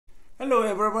Hello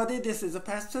everybody, this is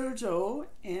Pastor Joe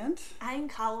and I'm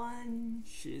Kawan.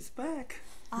 she's back.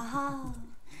 Aha.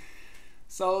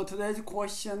 So today's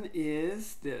question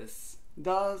is this: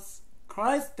 does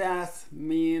Christ's death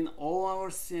mean all our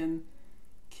sin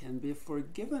can be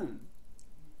forgiven?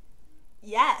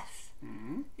 Yes,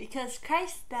 Hmm? because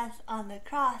Christ's death on the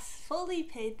cross fully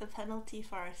paid the penalty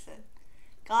for our sin.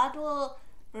 God will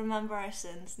remember our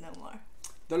sins no more.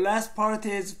 The last part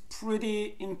is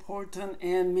pretty important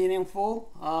and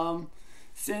meaningful.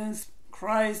 Since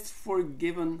Christ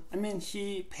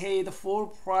he paid the full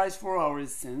price for our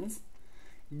sins,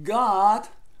 God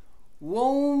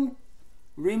won't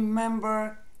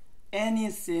remember any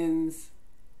sins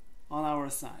on our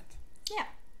side. Yeah.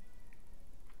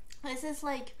 This is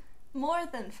like more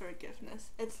than forgiveness.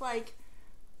 It's like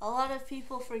a lot of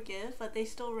people forgive, but they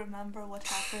still remember what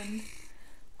happened.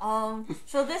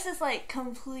 So this is like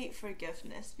complete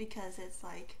forgiveness because it's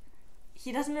like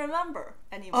he doesn't remember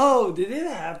anymore. Oh, did it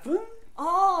happen?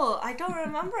 Oh, I don't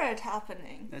remember it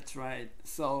happening. That's right.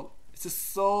 So it's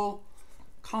just so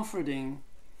comforting.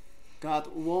 God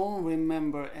won't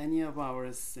remember any of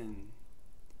our sin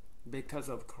because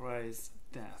of Christ's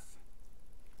death.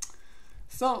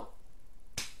 So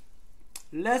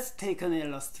let's take an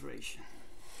illustration.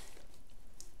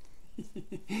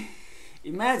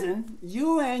 Imagine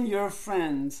you and your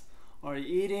friends are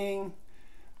eating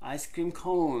ice cream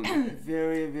cone.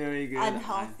 Very, very good.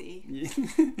 Unhealthy.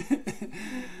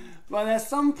 But at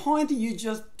some point you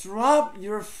just drop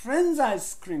your friend's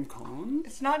ice cream cone.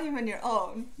 It's not even your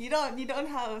own. You don't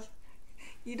have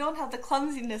the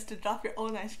clumsiness to drop your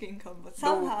own ice cream cone, but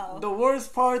somehow The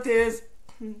worst part is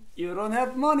you don't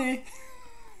have money.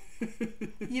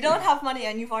 you don't have money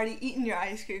and you've already eaten your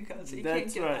ice cream cone, so you can't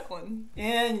That's get right. that one.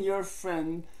 And your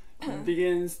friend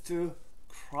begins to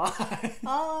cry.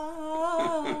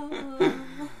 Ah.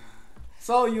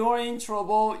 So you're in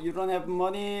trouble, you don't have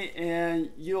money, and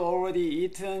you already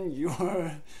eaten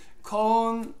your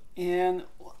cone, and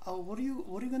what are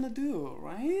you gonna do,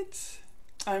 right?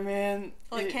 I mean,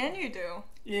 What can you do?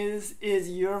 Is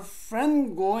your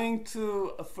friend going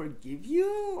to forgive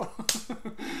you?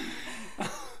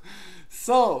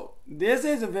 So this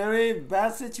is a very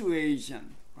bad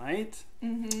situation, right?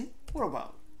 Mm-hmm. What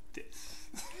about this?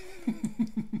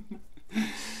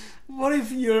 What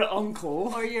if your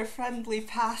uncle Or your friendly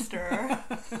pastor.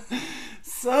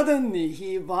 suddenly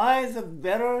he buys a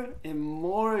better and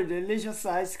more delicious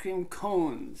ice cream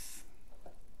cones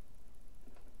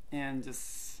and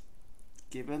just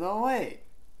give it away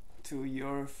to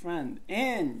your friend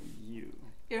and you?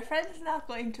 Your friend's not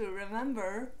going to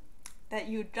remember that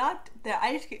you dropped their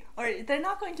ice cream, or they're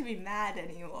not going to be mad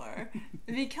anymore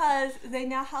because they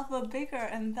now have a bigger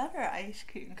and better ice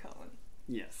cream cone.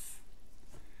 Yes.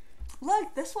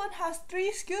 Look, this one has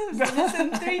 3 scoops and it's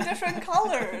in 3 different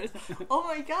colors. Oh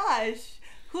my gosh.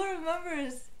 Who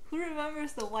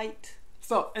remembers the white?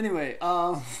 So anyway,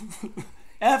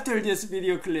 after this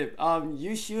video clip,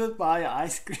 you should buy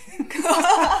ice cream.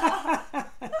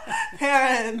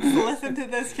 Parents, listen to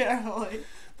this carefully.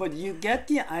 But you get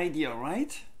the idea,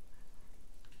 right?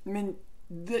 I mean,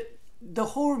 the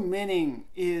whole meaning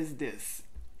is this.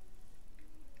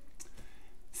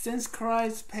 Since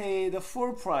Christ paid the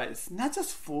full price, not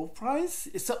just full price,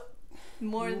 it's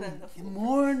More than the full.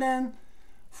 more than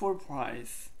full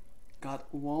price, God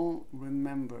won't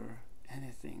remember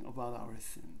anything about our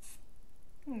sins.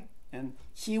 And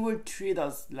He will treat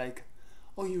us like,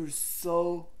 oh, you're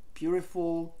so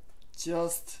beautiful,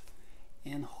 just,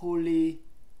 and holy,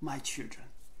 my children.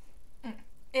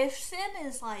 If sin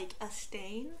is like a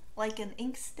stain, like an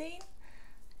ink stain,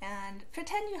 and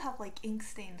pretend you have like ink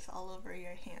stains all over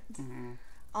your hands.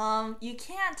 Mm-hmm. You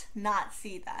can't not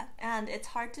see that, and it's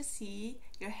hard to see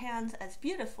your hands as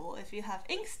beautiful if you have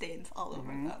ink stains all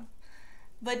over them.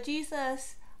 But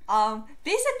Jesus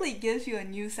basically gives you a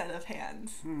new set of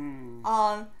hands.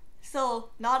 So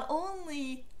not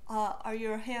only are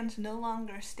your hands no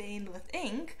longer stained with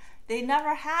ink, they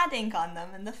never had ink on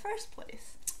them in the first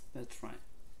place. That's right.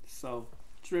 So,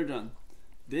 children,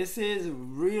 this is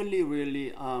really,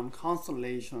 really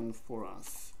consolation for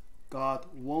us. God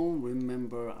won't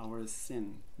remember our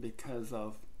sin because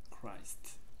of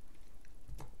Christ.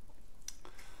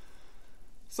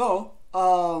 So,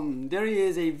 there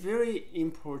is a very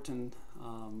important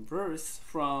verse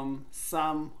from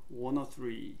Psalm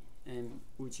 103. And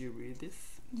would you read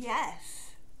this?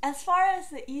 Yes. As far as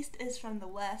the east is from the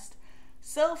west,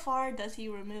 so far does he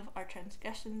remove our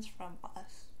transgressions from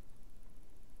us.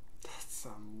 That's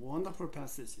a wonderful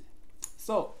passage.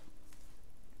 So,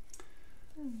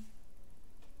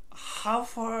 how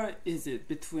far is it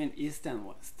between east and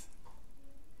west?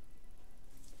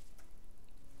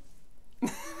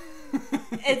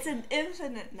 It's an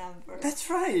infinite number. That's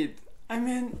right. I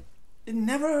mean, it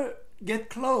never get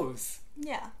close.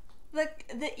 Yeah.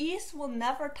 The east will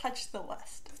never touch the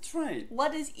west. That's right.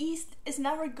 What is east is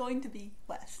never going to be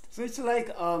west. So it's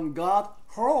like God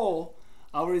hurl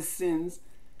our sins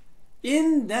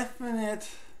indefinite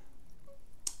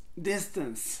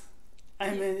distance.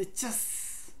 I mean, it's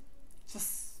just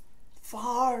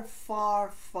far, far,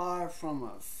 far from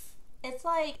us. It's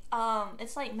like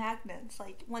magnets.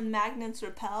 Like when magnets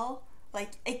repel,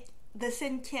 the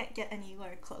sin can't get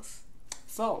anywhere close.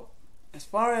 So, as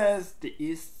far as the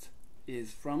east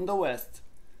is from the west,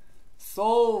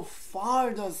 so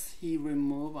far does he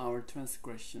remove our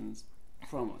transgressions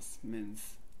from us.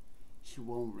 Means he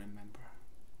won't remember.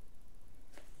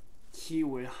 He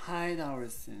will hide our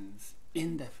sins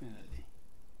indefinitely.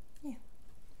 Yeah.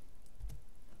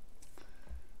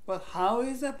 But how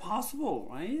is that possible,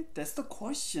 right? That's the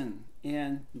question.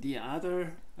 And the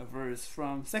other verse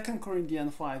from 2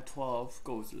 Corinthians 5:12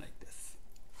 goes like this.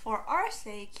 For our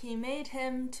sake he made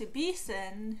him to be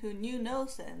sin who knew no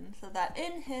sin, so that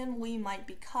in him we might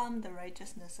become the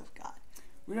righteousness of God.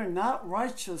 We are not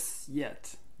righteous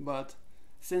yet, but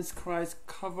since Christ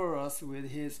covers us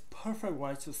with his perfect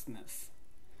righteousness,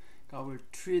 God will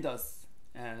treat us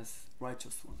as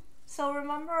righteous one. So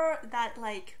remember that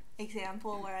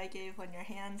example where I gave when your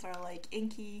hands are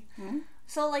inky? Mm-hmm.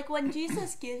 So when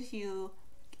Jesus gives you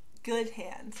good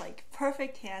hands,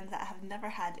 perfect hands that have never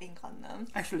had ink on them.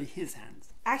 Actually his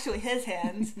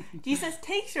hands. Jesus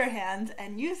takes your hands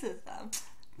and uses them.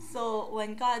 So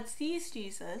when God sees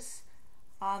Jesus,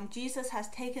 Jesus has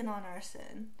taken on our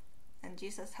sin, and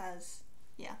Jesus has,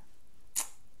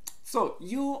 So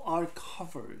you are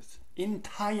covered,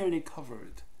 entirely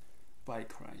covered by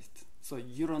Christ. So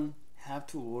you don't have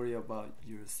to worry about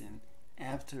your sin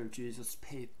after Jesus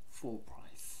paid full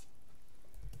price.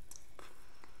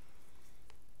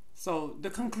 So the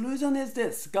conclusion is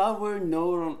this: God will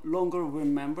no longer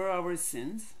remember our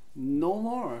sins, no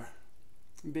more,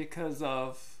 because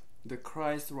of the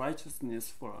Christ's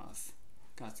righteousness for us.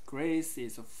 God's grace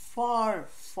is far,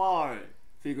 far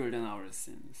bigger than our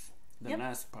sins. The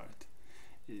last part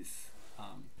is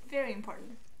very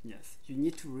important. Yes, you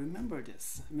need to remember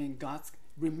this. I mean,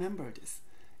 remember this.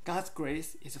 God's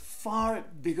grace is far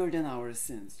bigger than our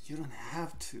sins. You don't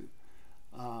have to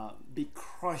be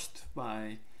crushed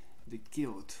by the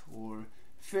guilt or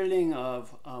feeling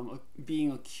of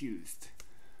being accused,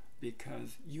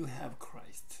 because you have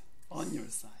Christ on your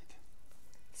side.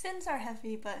 Sins are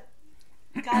heavy, but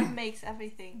God makes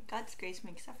everything, God's grace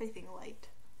makes everything light.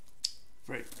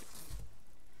 Right.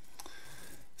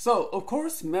 So, of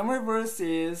course, memory verse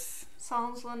is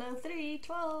Psalms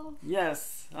 103:12.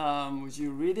 Yes. Would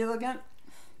you read it again?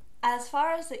 As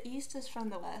far as the east is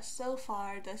from the west, so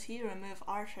far does he remove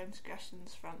our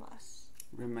transgressions from us.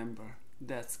 Remember,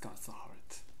 that's God's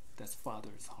heart. That's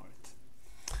Father's heart.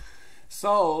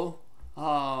 So,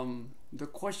 the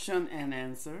question and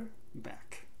answer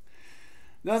back.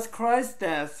 Does Christ's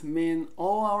death mean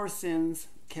all our sins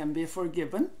can be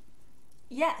forgiven?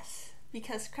 Yes,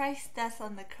 because Christ's death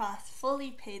on the cross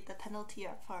fully paid the penalty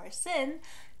for our sin,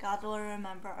 God will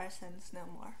remember our sins no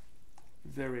more.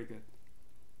 Very good.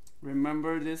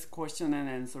 Remember this question and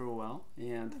answer well,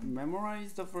 and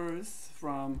memorize the verse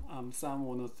from Psalm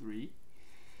 103,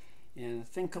 and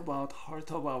think about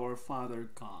heart of our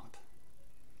Father God.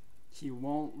 He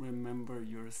won't remember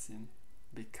your sin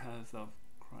because of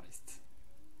Christ.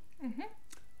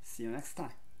 See you next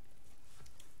time.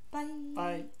 Bye.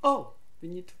 Bye. Oh, we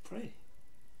need to pray.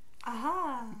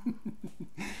 Aha.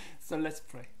 So let's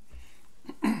pray.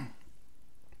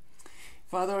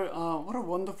 Father, what a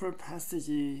wonderful passage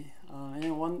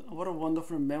and what a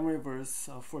wonderful memory verse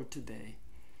for today.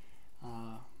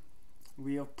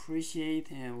 We appreciate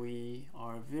and we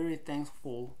are very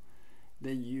thankful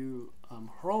that you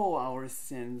hurl our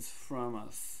sins from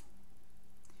us,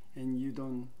 and you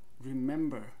don't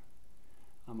remember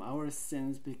our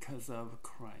sins because of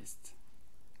Christ.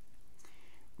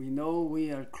 We know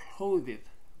we are clothed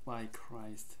by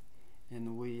Christ,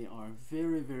 and we are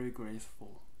very, very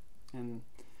grateful. And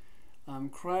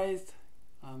Christ's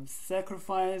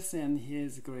sacrifice and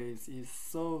his grace is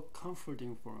so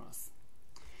comforting for us.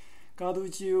 God,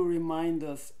 would you remind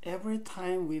us every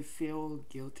time we feel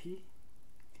guilty?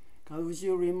 God, would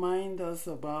you remind us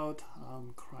about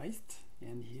Christ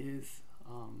and his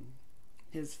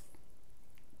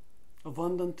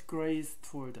abundant grace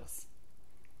toward us?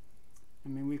 I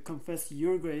mean, we confess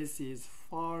your grace is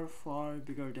far, far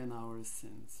bigger than our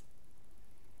sins.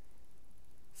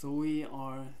 So we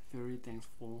are very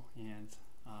thankful, and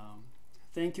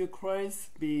thank you,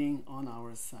 Christ, being on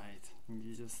our side. In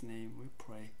Jesus' name we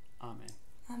pray. Amen.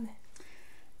 Amen.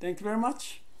 Thank you very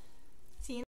much. See you.